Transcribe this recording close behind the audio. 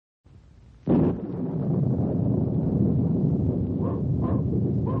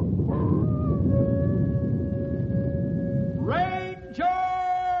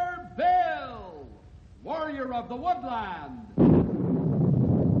of the woodland.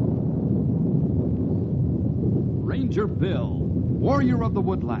 Ranger Bill, warrior of the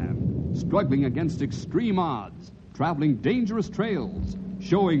woodland, struggling against extreme odds, traveling dangerous trails,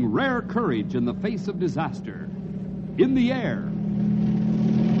 showing rare courage in the face of disaster. In the air.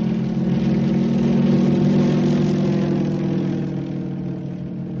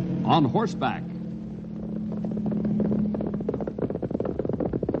 On horseback.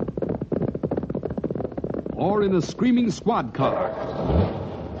 Or in a screaming squad car.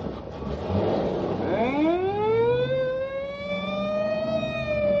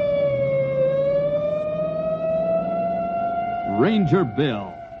 Ranger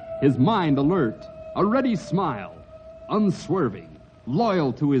Bill, his mind alert, a ready smile, unswerving,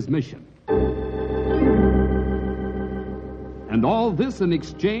 loyal to his mission. And all this in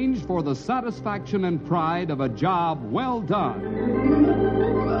exchange for the satisfaction and pride of a job well done.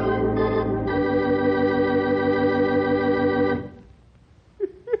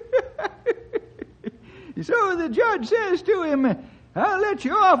 So the judge says to him, I'll let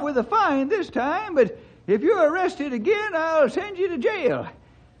you off with a fine this time, but if you're arrested again, I'll send you to jail.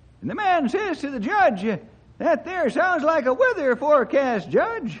 And the man says to the judge, that there sounds like a weather forecast,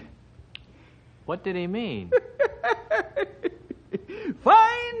 Judge. What did he mean?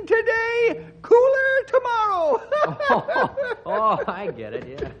 Fine today, cooler tomorrow. I get it,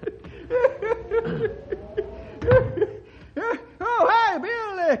 yeah. Oh, hi, Bill.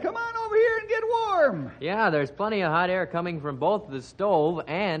 Come on over here and get warm. Yeah, there's plenty of hot air coming from both the stove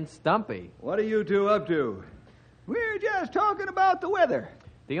and Stumpy. What are you two up to? We're just talking about the weather.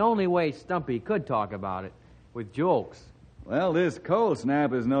 The only way Stumpy could talk about it, with jokes. Well, this cold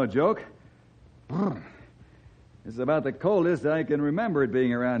snap is no joke. It's about the coldest I can remember it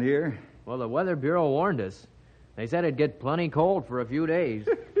being around here. Well, the Weather Bureau warned us. They said it'd get plenty cold for a few days.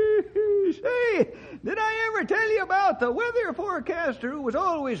 Say, did I ever tell you about the weather forecaster who was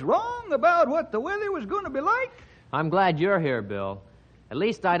always wrong about what the weather was going to be like? I'm glad you're here, Bill. At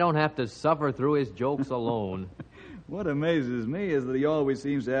least I don't have to suffer through his jokes alone. What amazes me is that he always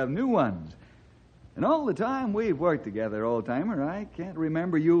seems to have new ones. And all the time we've worked together, old-timer, I can't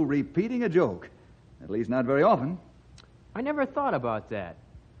remember you repeating a joke. At least not very often. I never thought about that.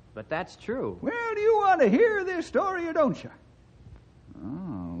 But that's true. Well, do you want to hear this story or don't you?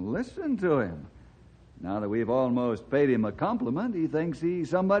 Oh, listen to him. Now that we've almost paid him a compliment, he thinks he's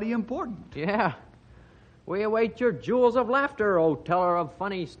somebody important. Yeah. We await your jewels of laughter, O teller of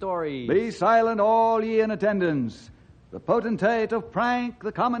funny stories. Be silent, all ye in attendance. The potentate of prank,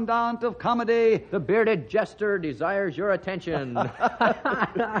 the commandant of comedy. The bearded jester desires your attention. Well,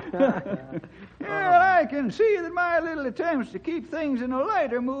 I can see that my little attempts to keep things in a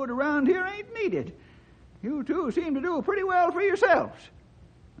lighter mood around here ain't needed. You two seem to do pretty well for yourselves.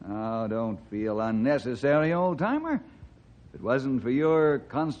 Oh, don't feel unnecessary, old-timer. If it wasn't for your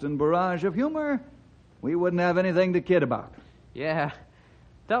constant barrage of humor, we wouldn't have anything to kid about. Yeah.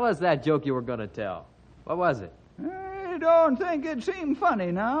 Tell us that joke you were going to tell. What was it? I don't think it seemed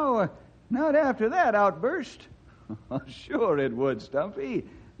funny now. Not after that outburst. Sure it would, Stumpy.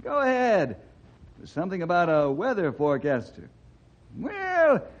 Go ahead. There's something about a weather forecaster.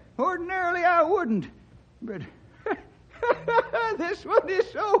 Well, ordinarily I wouldn't. But this one is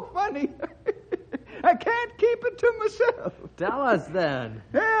so funny. I can't keep it to myself. Tell us then.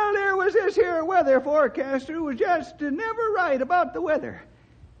 Well, there was this here weather forecaster who was just never right about the weather.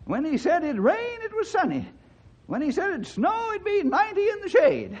 When he said it'd rain, it was sunny. When he said it'd snow, it'd be 90 in the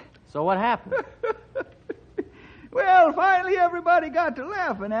shade. So what happened? Well, finally everybody got to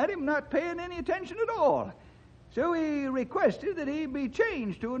laughing at him, not paying any attention at all. So he requested that he be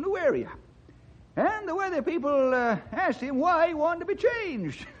changed to a new area. And the weather people asked him why he wanted to be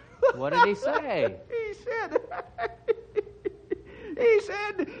changed. What did he say? He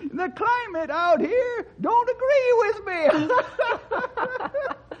said, the climate out here don't agree with me.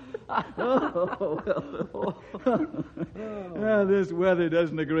 This weather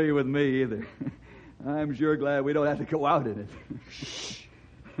doesn't agree with me either. I'm sure glad we don't have to go out in it. Shh.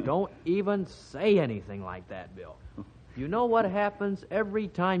 Don't even say anything like that, Bill. You know what happens every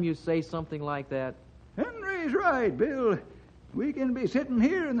time you say something like that? Henry's right, Bill. We can be sitting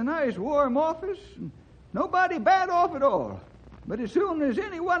here in the nice warm office, and nobody bad off at all. But as soon as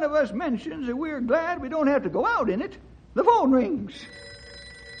any one of us mentions that we're glad we don't have to go out in it, the phone rings.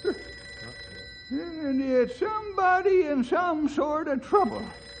 And it's somebody in some sort of trouble.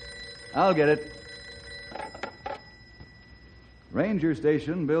 I'll get it. Ranger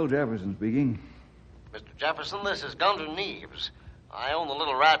Station, Bill Jefferson speaking. Mr. Jefferson, this is Gunter Neves. I own the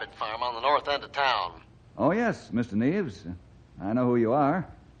little rabbit farm on the north end of town. Oh, yes, Mr. Neves. I know who you are.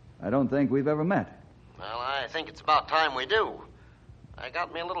 I don't think we've ever met. Well, I think it's about time we do. I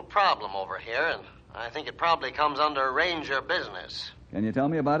got me a little problem over here, and I think it probably comes under ranger business. Can you tell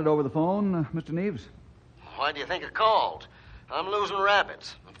me about it over the phone, Mr. Neves? Why do you think I called? I'm losing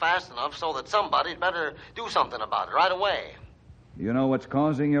rabbits, and fast enough so that somebody'd better do something about it right away. Do you know what's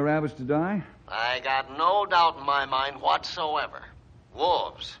causing your rabbits to die? I got no doubt in my mind whatsoever.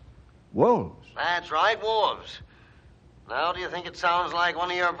 Wolves. Wolves? That's right, wolves. Now, do you think it sounds like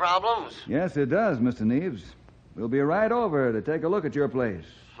one of your problems? Yes, it does, Mr. Neves. We'll be right over to take a look at your place.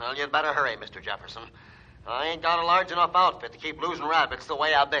 Well, you'd better hurry, Mr. Jefferson. I ain't got a large enough outfit to keep losing rabbits the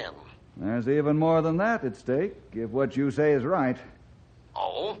way I've been. There's even more than that at stake, if what you say is right.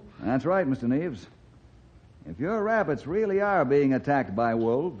 Oh? That's right, Mr. Neves. If your rabbits really are being attacked by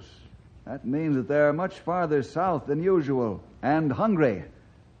wolves, that means that they're much farther south than usual and hungry.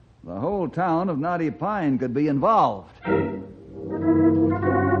 The whole town of Knotty Pine could be involved.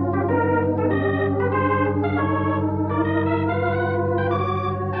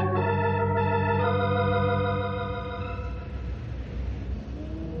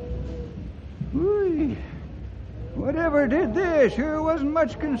 Whatever did this sure wasn't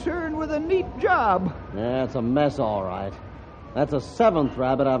much concerned with a neat job. Yeah, it's a mess, all right. That's the 7th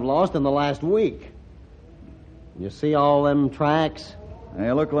rabbit I've lost in the last week. You see all them tracks?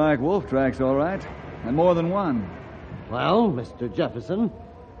 They look like wolf tracks, all right. And more than one. Well, Mr. Jefferson,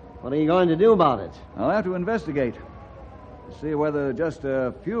 what are you going to do about it? I'll have to investigate. See whether just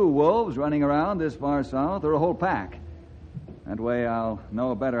a few wolves running around this far south or a whole pack. That way I'll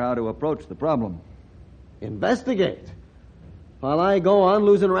know better how to approach the problem. Investigate? While I go on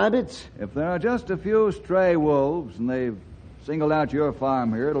losing rabbits? If there are just a few stray wolves and they've singled out your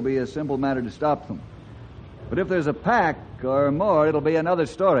farm here, it'll be a simple matter to stop them. But if there's a pack or more, it'll be another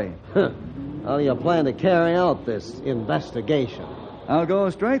story. How do you plan to carry out this investigation? I'll go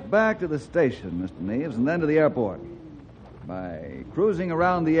straight back to the station, Mr. Neves, and then to the airport. By cruising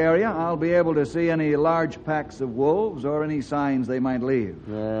around the area, I'll be able to see any large packs of wolves or any signs they might leave.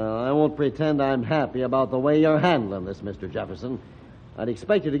 Well, I won't pretend I'm happy about the way you're handling this, Mr. Jefferson. I'd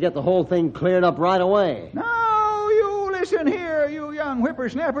expect you to get the whole thing cleared up right away. Now, you listen here, you young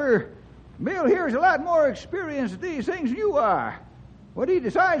whippersnapper. Bill here's a lot more experienced at these things than you are. What he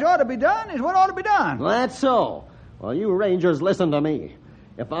decides ought to be done is what ought to be done. That's so. Well, you rangers, listen to me.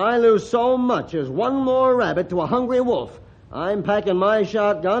 If I lose so much as one more rabbit to a hungry wolf, I'm packing my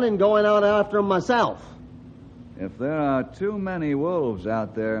shotgun and going out after 'em myself. If there are too many wolves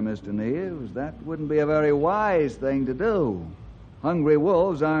out there, Mr. Neves, that wouldn't be a very wise thing to do. Hungry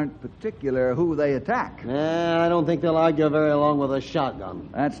wolves aren't particular who they attack. I don't think they'll argue very long with a shotgun.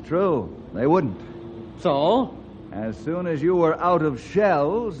 That's true. They wouldn't. So? As soon as you were out of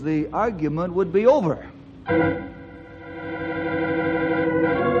shells, the argument would be over.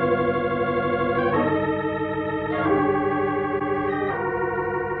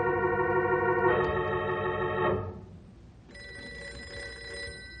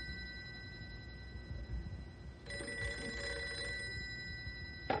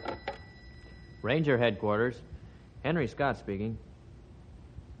 Ranger headquarters. Henry Scott speaking.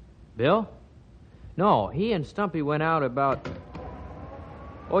 Bill? No, he and Stumpy went out about...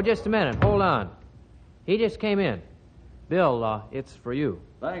 Oh, just a minute. Hold on. He just came in. Bill, it's for you.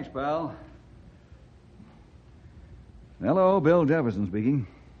 Thanks, pal. Hello, Bill Jefferson speaking.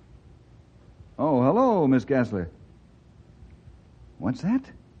 Oh, hello, Miss Kessler. What's that?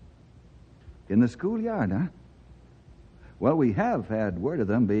 In the schoolyard, huh? Well, we have had word of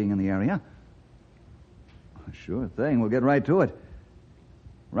them being in the area. Sure thing. We'll get right to it.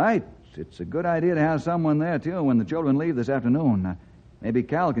 Right. It's a good idea to have someone there, too, when the children leave this afternoon. Maybe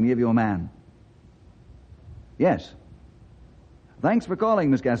Cal can give you a man. Yes. Thanks for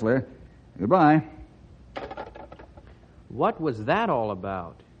calling, Miss Kessler. Goodbye. What was that all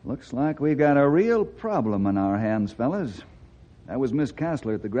about? Looks like we've got a real problem on our hands, fellas. That was Miss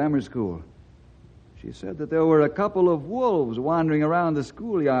Kessler at the grammar school. She said that there were a couple of wolves wandering around the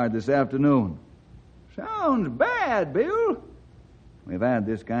schoolyard this afternoon. Sounds bad, Bill. We've had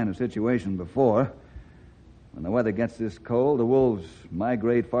this kind of situation before. When the weather gets this cold, the wolves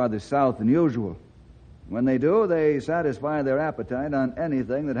migrate farther south than usual. When they do, they satisfy their appetite on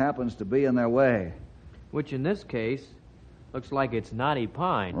anything that happens to be in their way. Which in this case, looks like it's Knotty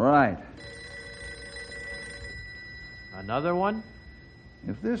Pine. Right. Another one?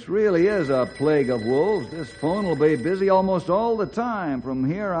 If this really is a plague of wolves, this phone will be busy almost all the time from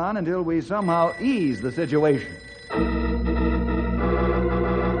here on until we somehow ease the situation.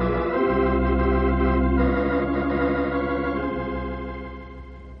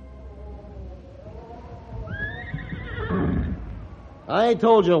 I I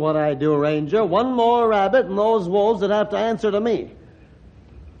told you what I'd do, Ranger. One more rabbit and those wolves would have to answer to me.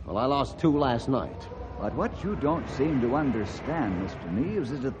 Well, I lost 2 last night. But what you don't seem to understand, Mr.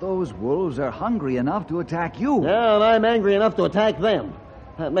 Neves, is that those wolves are hungry enough to attack you. Yeah, and I'm angry enough to attack them.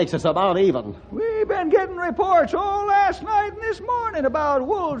 That makes us about even. We've been getting reports all last night and this morning about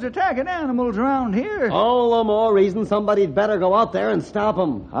wolves attacking animals around here. All the more reason somebody'd better go out there and stop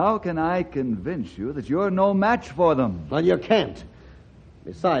them. How can I convince you that you're no match for them? Well, you can't.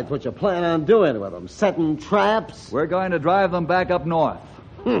 Besides, what you plan on doing with them? Setting traps? We're going to drive them back up north.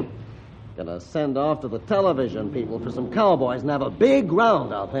 Gonna send off to the television people for some cowboys and have a big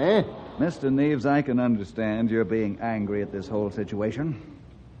roundup, eh? Mr. Neves, I can understand you're being angry at this whole situation,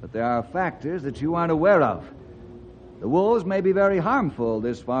 but there are factors that you aren't aware of. The wolves may be very harmful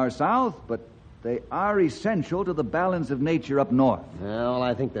this far south, but they are essential to the balance of nature up north. Well,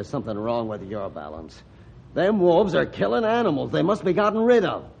 I think there's something wrong with your balance. Them wolves are killing animals. They must be gotten rid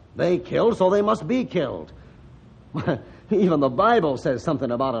of. They kill, so they must be killed. Even the Bible says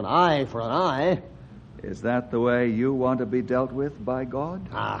something about an eye for an eye. Is that the way you want to be dealt with by God?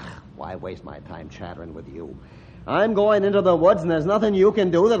 Why waste my time chattering with you? I'm going into the woods, and there's nothing you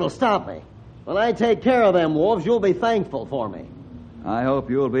can do that'll stop me. When I take care of them wolves, you'll be thankful for me. I hope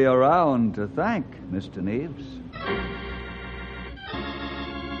you'll be around to thank, Mr. Neves.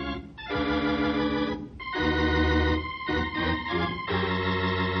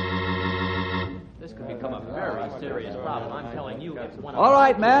 This could become a very serious problem. I'm telling you, it's one of... All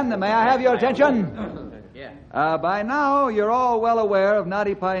right, men, may I have your attention? Yeah. By now, you're all well aware of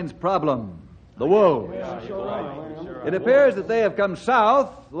Knotty Pine's problem, the wolves. It appears that they have come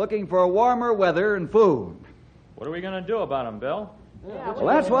south looking for warmer weather and food. What are we going to do about them, Bill? Well,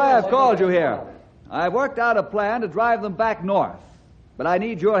 that's why I've called you here. I've worked out a plan to drive them back north, but I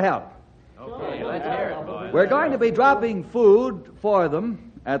need your help. Okay, let's hear it, boys. We're going to be dropping food for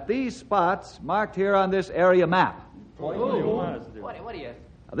them at these spots marked here on this area map. What do you want us to do? What do you...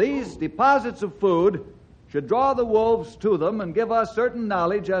 These deposits of food should draw the wolves to them and give us certain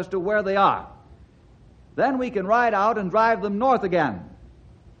knowledge as to where they are. Then we can ride out and drive them north again.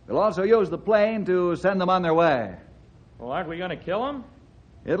 We'll also use the plane to send them on their way. Well, aren't we going to kill them?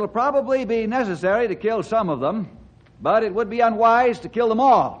 It'll probably be necessary to kill some of them, but it would be unwise to kill them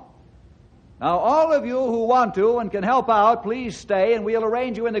all. Now, all of you who want to and can help out, please stay, and we'll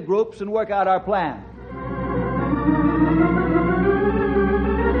arrange you into groups and work out our plan.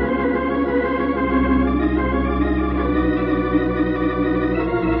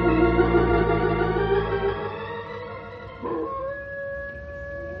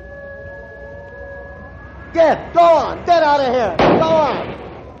 Go on, get out of here. Go on.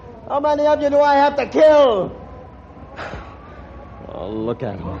 How many of you do I have to kill? Oh, look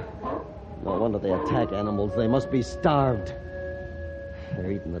at them. No wonder they attack animals. They must be starved.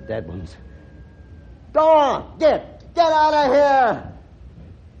 They're eating the dead ones. Go on, get out of here.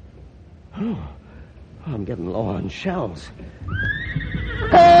 Oh, I'm getting low on shells.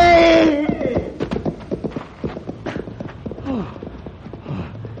 Hey!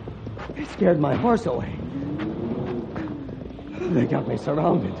 It scared my horse away. They got me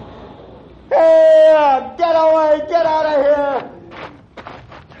surrounded. Hey! Get away! Get out of here!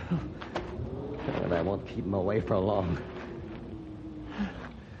 And I won't keep them away for long.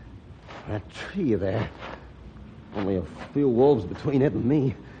 That tree there. Only a few wolves between it and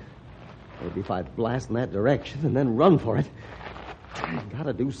me. Maybe if I blast in that direction and then run for it. I've got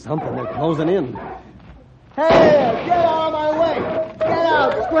to do something. They're closing in. Hey! Get out of my way! Get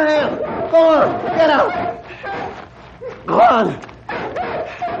out! Scram! Go on! Get out! Go on!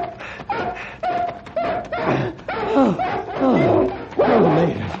 I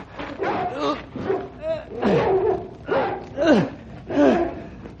made it.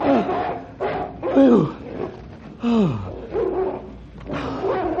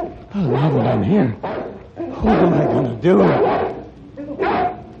 Now that I'm here, what am I going to do?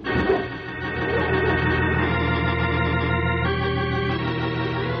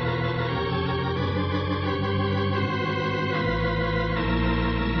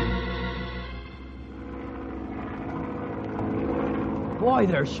 Boy,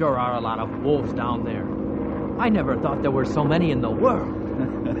 there sure are a lot of wolves down there. I never thought there were so many in the world.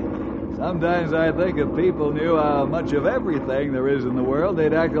 Sometimes I think if people knew how much of everything there is in the world,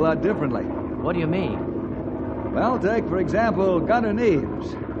 they'd act a lot differently. What do you mean? Well, take, for example, Gunner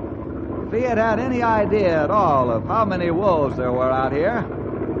Neves. If he had had any idea at all of how many wolves there were out here,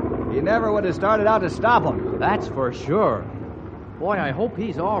 he never would have started out to stop them. That's for sure. Boy, I hope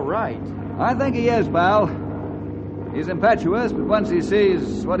he's all right. I think he is, pal. He's impetuous, but once he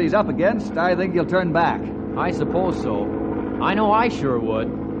sees what he's up against, I think he'll turn back. I suppose so. I know I sure would.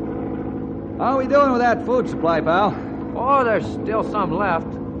 How are we doing with that food supply, pal? Oh, there's still some left.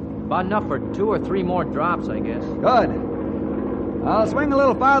 About enough for 2 or 3 more drops, I guess. Good. I'll swing a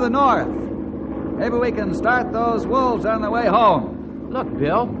little farther north. Maybe we can start those wolves on their way home. Look,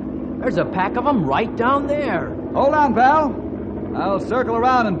 Bill. There's a pack of them right down there. Hold on, pal. I'll circle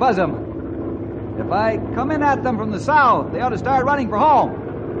around and buzz them. If I come in at them from the south, they ought to start running for home.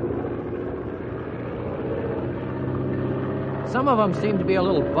 Some of them seem to be a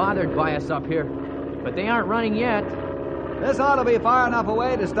little bothered by us up here, but they aren't running yet. This ought to be far enough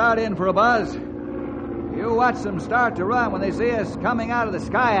away to start in for a buzz. You watch them start to run when they see us coming out of the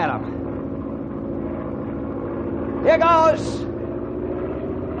sky at them. Here goes!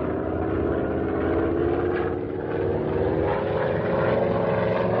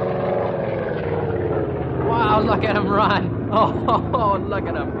 Wow, look at them run. Oh, look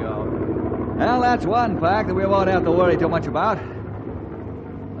at them go. Well, that's one fact that we won't have to worry too much about.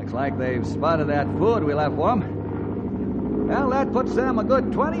 Looks like they've spotted that food we left for them. Well, that puts them a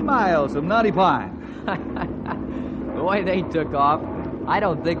good 20 miles from Knotty Pine. The way they took off, I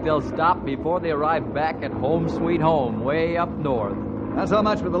don't think they'll stop before they arrive back at home sweet home, way up north. Not so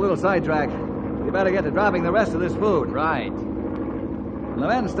much for the little sidetrack. You better get to dropping the rest of this food. Right. When the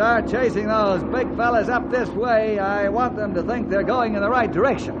men start chasing those big fellas up this way, I want them to think they're going in the right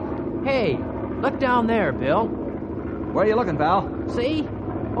direction. Hey, look down there, Bill. Where are you looking, pal? See?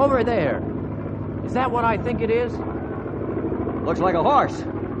 Over there. Is that what I think it is? Looks like a horse.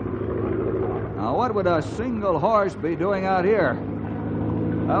 Now, what would a single horse be doing out here?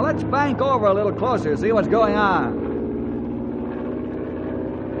 Now, let's bank over a little closer, see what's going on.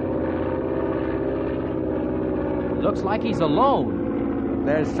 Looks like he's alone.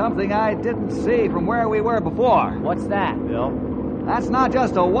 There's something I didn't see from where we were before. What's that, Bill? That's not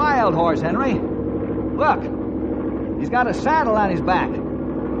just a wild horse, Henry. Look, he's got a saddle on his back.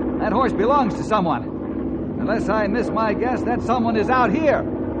 That horse belongs to someone. Unless I miss my guess, that someone is out here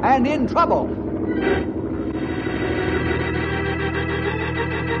and in trouble.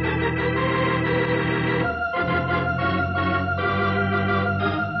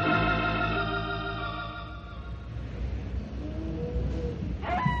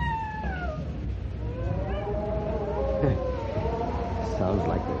 Sounds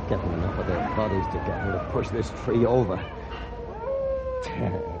like they're getting enough of their bodies together to push this tree over.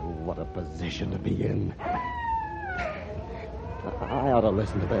 What a position to be in. I ought to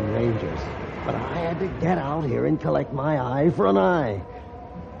listen to them rangers, but I had to get out here and collect my eye for an eye.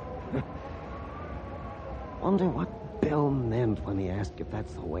 Wonder what Bill meant when he asked if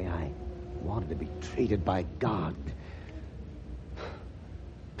that's the way I wanted to be treated by God.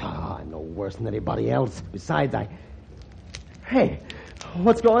 I'm no worse than anybody else. Besides, Hey,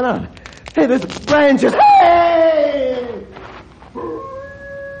 what's going on? Hey, there's branches. Hey!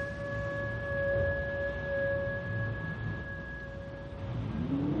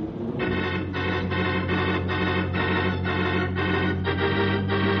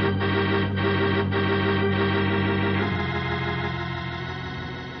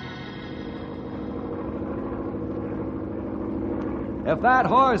 If that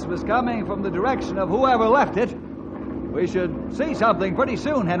horse was coming from the direction of whoever left it, we should see something pretty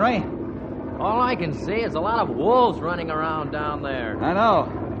soon, Henry. All I can see is a lot of wolves running around down there. I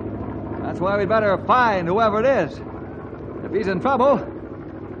know. That's why we'd better find whoever it is. If he's in trouble,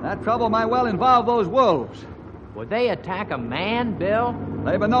 that trouble might well involve those wolves. Would they attack a man, Bill?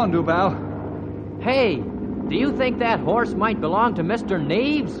 They've been known to, pal. Hey, do you think that horse might belong to Mr.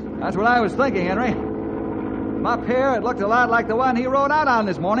 Neves? That's what I was thinking, Henry. From up here, it looked a lot like the one he rode out on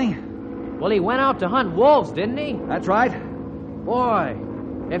this morning. Well, he went out to hunt wolves, didn't he? That's right. Boy,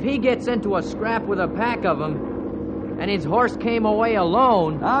 if he gets into a scrap with a pack of them, and his horse came away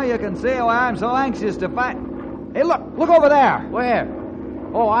alone... Now you can see why I'm so anxious to find... Hey, look over there. Where?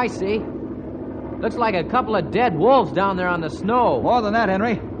 Oh, I see. Looks like a couple of dead wolves down there on the snow. More than that,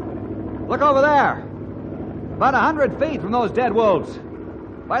 Henry. Look over there. About 100 feet from those dead wolves.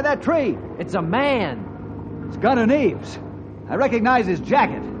 By that tree. It's a man. It's Gunner Neves. I recognize his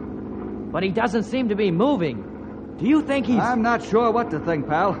jacket. But he doesn't seem to be moving. Do you think he's... I'm not sure what to think,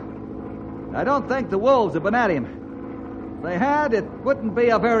 pal. I don't think the wolves have been at him. If they had, it wouldn't be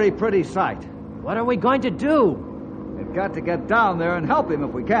a very pretty sight. What are we going to do? We've got to get down there and help him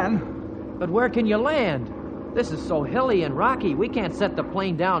if we can. But where can you land? This is so hilly and rocky, we can't set the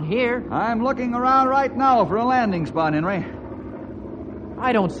plane down here. I'm looking around right now for a landing spot, Henry.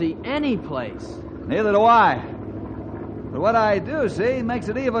 I don't see any place. Neither do I. But what I do see makes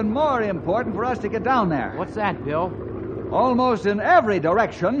it even more important for us to get down there. What's that, Bill? Almost in every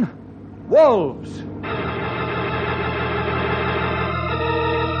direction, wolves.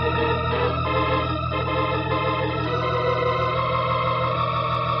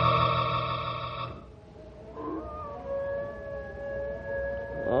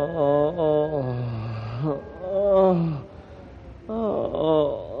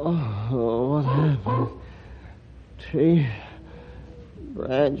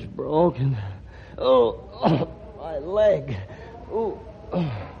 Branch broken. Oh, my leg. Oh.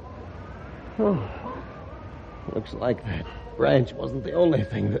 Looks like that branch wasn't the only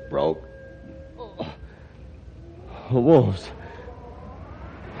thing that broke. The wolves.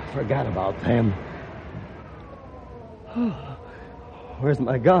 Forgot about them. Where's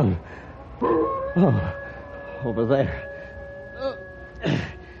my gun? Oh, over there.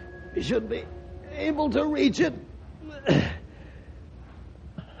 You should be able to reach it.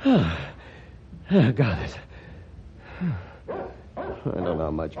 Got it. I don't know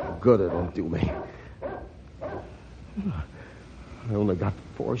how much good it'll do me. I only got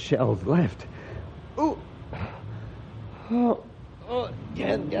 4 shells left. Ooh. Oh,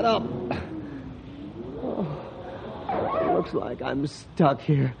 can't get up. Oh, looks like I'm stuck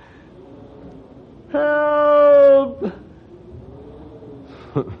here. Help!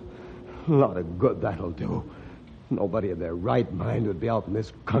 A lot of good that'll do. Nobody in their right mind would be out in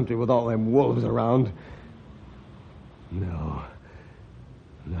this country with all them wolves around. No,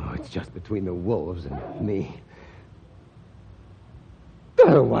 it's just between the wolves and me.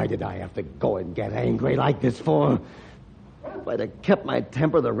 Why did I have to go and get angry like this for? If I'd have kept my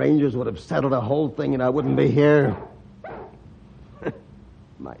temper, the Rangers would have settled the whole thing and I wouldn't be here.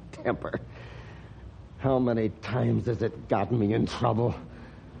 My temper. How many times has it gotten me in trouble?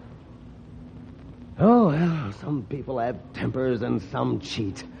 Oh, well, some people have tempers and some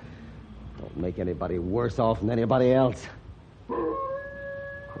cheat. Don't make anybody worse off than anybody else.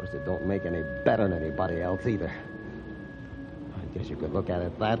 Of course, it don't make any better than anybody else either. I guess you could look at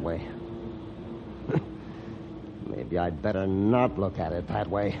it that way. Maybe I'd better not look at it that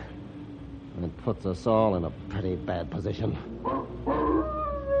way. It puts us all in a pretty bad position.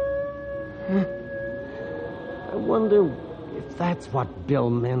 I wonder if that's what Bill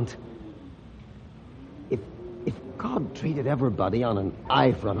meant. If God treated everybody on an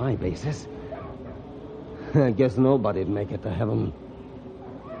eye-for-an-eye basis, I guess nobody'd make it to heaven.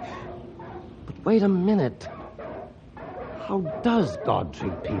 But wait a minute. How does God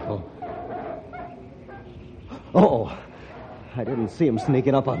treat people? Oh, I didn't see him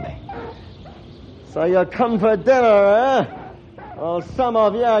sneaking up on me. So you're coming for dinner, eh? Well, some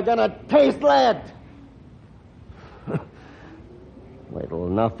of you are gonna taste lead. Wait till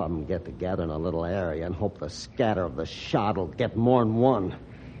enough of them get together in a little area and hope the scatter of the shot will get more than one.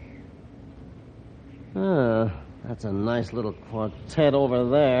 That's a nice little quartet over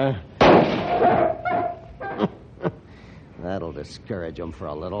there. That'll discourage them for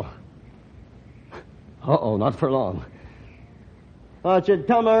a little. Uh-oh, not for long. Thought you'd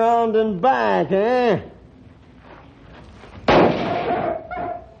come around and back, eh?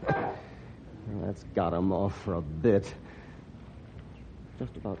 That's got him off for a bit.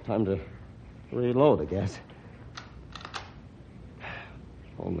 Just about time to reload, I guess.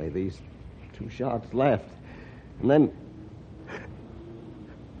 Only these 2 shots left. And then...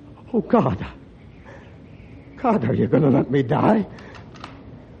 Oh, God. God, are you going to let me die?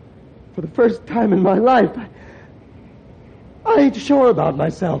 For the first time in my life, I ain't sure about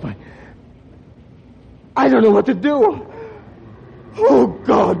myself. I don't know what to do. Oh,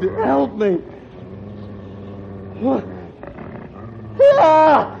 God, help me. What?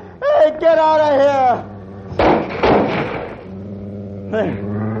 Hey, get out of here!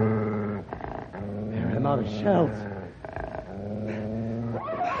 There, I'm out of shells.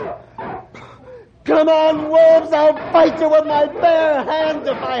 Come on, wolves, I'll fight you with my bare hands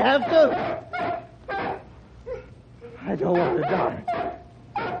if I have to. I don't want to die.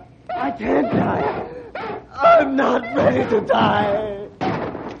 I can't die. I'm not ready to die.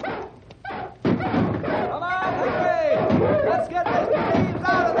 Come on, Henry! Let's get Mr. Reeves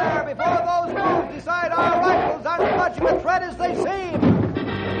out of there before those wolves decide our rifles aren't as much of a threat as they seem.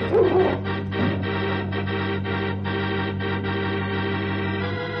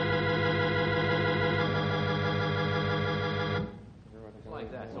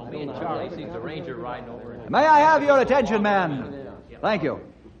 So me and Charlie sees the Ranger riding over. May I have your attention, men? Thank you.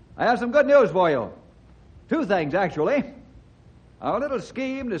 I have some good news for you. 2 things, actually. Our little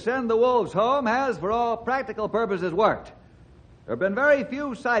scheme to send the wolves home has, for all practical purposes, worked. There have been very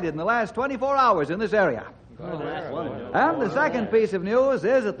few sighted in the last 24 hours in this area. And the second piece of news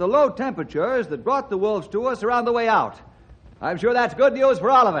is that the low temperatures that brought the wolves to us are on the way out. I'm sure that's good news for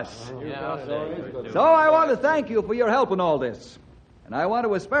all of us. So I want to thank you for your help in all this. And I want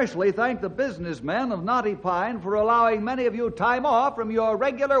to especially thank the businessmen of Knotty Pine for allowing many of you time off from your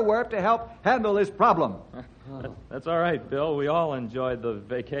regular work to help handle this problem. That's all right, Bill. We all enjoyed the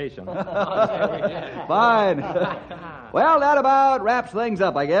vacation. Fine. Well, that about wraps things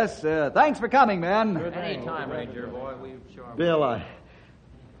up, I guess. Thanks for coming, man. Any time, Ranger boy. We sure. Bill,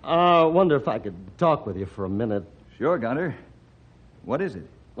 I wonder if I could talk with you for a minute. Sure, Gunter. What is it?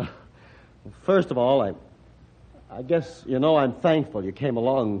 First of all, I guess you know I'm thankful you came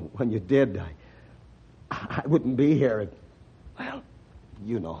along when you did. I wouldn't be here. Well,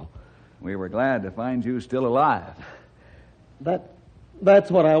 you know. We were glad to find you still alive. That's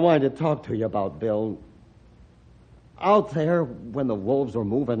what I wanted to talk to you about, Bill. Out there, when the wolves were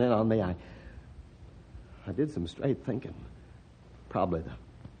moving in on me, I did some straight thinking. Probably the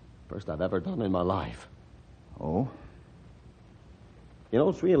first I've ever done in my life. Oh? You know,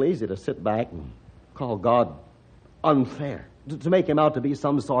 it's real easy to sit back and call God unfair, to make him out to be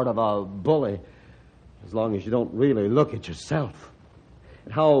some sort of a bully, as long as you don't really look at yourself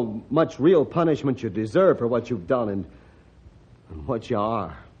and how much real punishment you deserve for what you've done and what you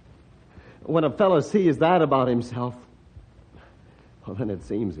are. When a fellow sees that about himself, well, then it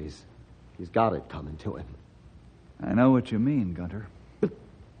seems he's got it coming to him. I know what you mean, Gunter.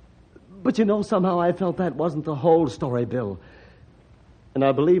 But you know, somehow I felt that wasn't the whole story, Bill. And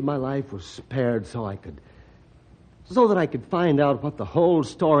I believe my life was spared so that I could find out what the whole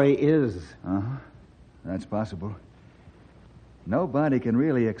story is. Uh-huh. That's possible. Nobody can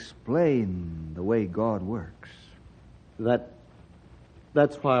really explain the way God works.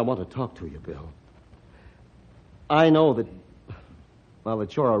 That's why I want to talk to you, Bill. I know that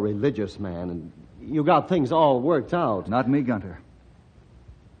you're a religious man and you got things all worked out. Not me, Gunter.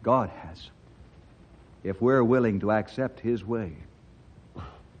 God has. If we're willing to accept his way.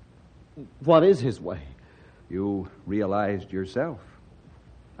 What is his way? You realized yourself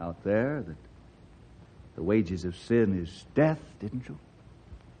out there that the wages of sin is death, didn't you?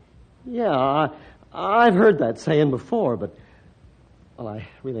 Yeah, I've heard that saying before, but, well, I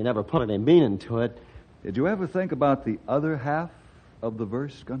really never put any meaning to it. Did you ever think about the other half of the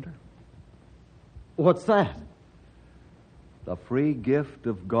verse, Gunter? What's that? The free gift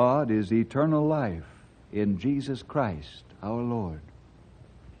of God is eternal life in Jesus Christ, our Lord.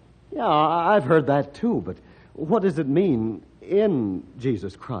 Yeah, I've heard that too, but what does it mean, in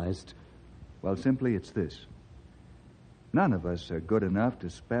Jesus Christ? Well, simply it's this. None of us are good enough to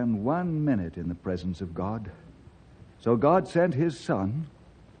spend 1 minute in the presence of God. So God sent his Son,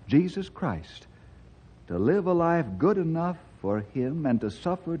 Jesus Christ, to live a life good enough for him and to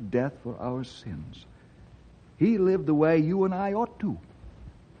suffer death for our sins. He lived the way you and I ought to,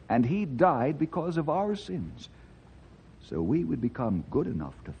 and he died because of our sins, so we would become good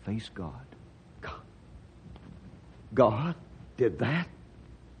enough to face God. God did that?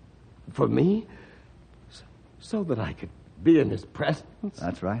 For me? So that I could be in his presence?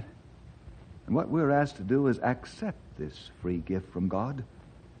 That's right. And what we're asked to do is accept this free gift from God,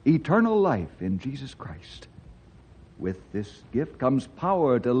 eternal life in Jesus Christ. With this gift comes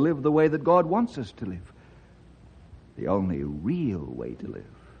power to live the way that God wants us to live. The only real way to live.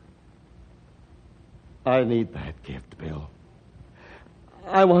 I need that gift, Bill.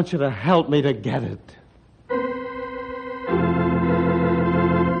 I want you to help me to get it.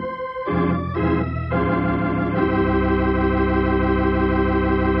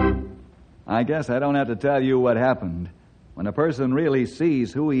 I guess I don't have to tell you what happened. When a person really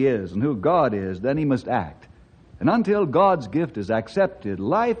sees who he is and who God is, then he must act. And until God's gift is accepted,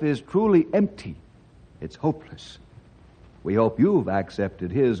 life is truly empty. It's hopeless. We hope you've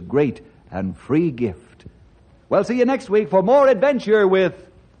accepted his great and free gift. Well, see you next week for more adventure with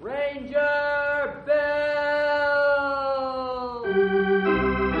Ranger Bill!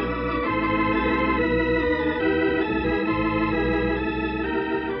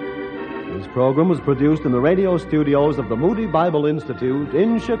 This program was produced in the radio studios of the Moody Bible Institute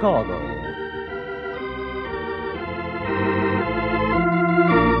in Chicago.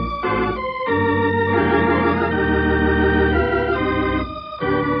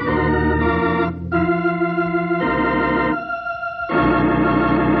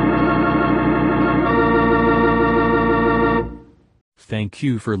 Thank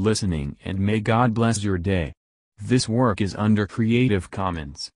you for listening and may God bless your day. This work is under Creative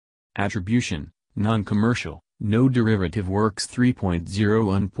Commons. Attribution, non-commercial, no derivative works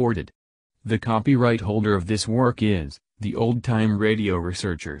 3.0 unported. The copyright holder of this work is the Old Time Radio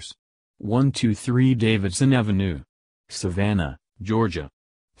Researchers. 123 Davidson Avenue, Savannah, Georgia.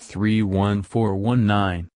 31419.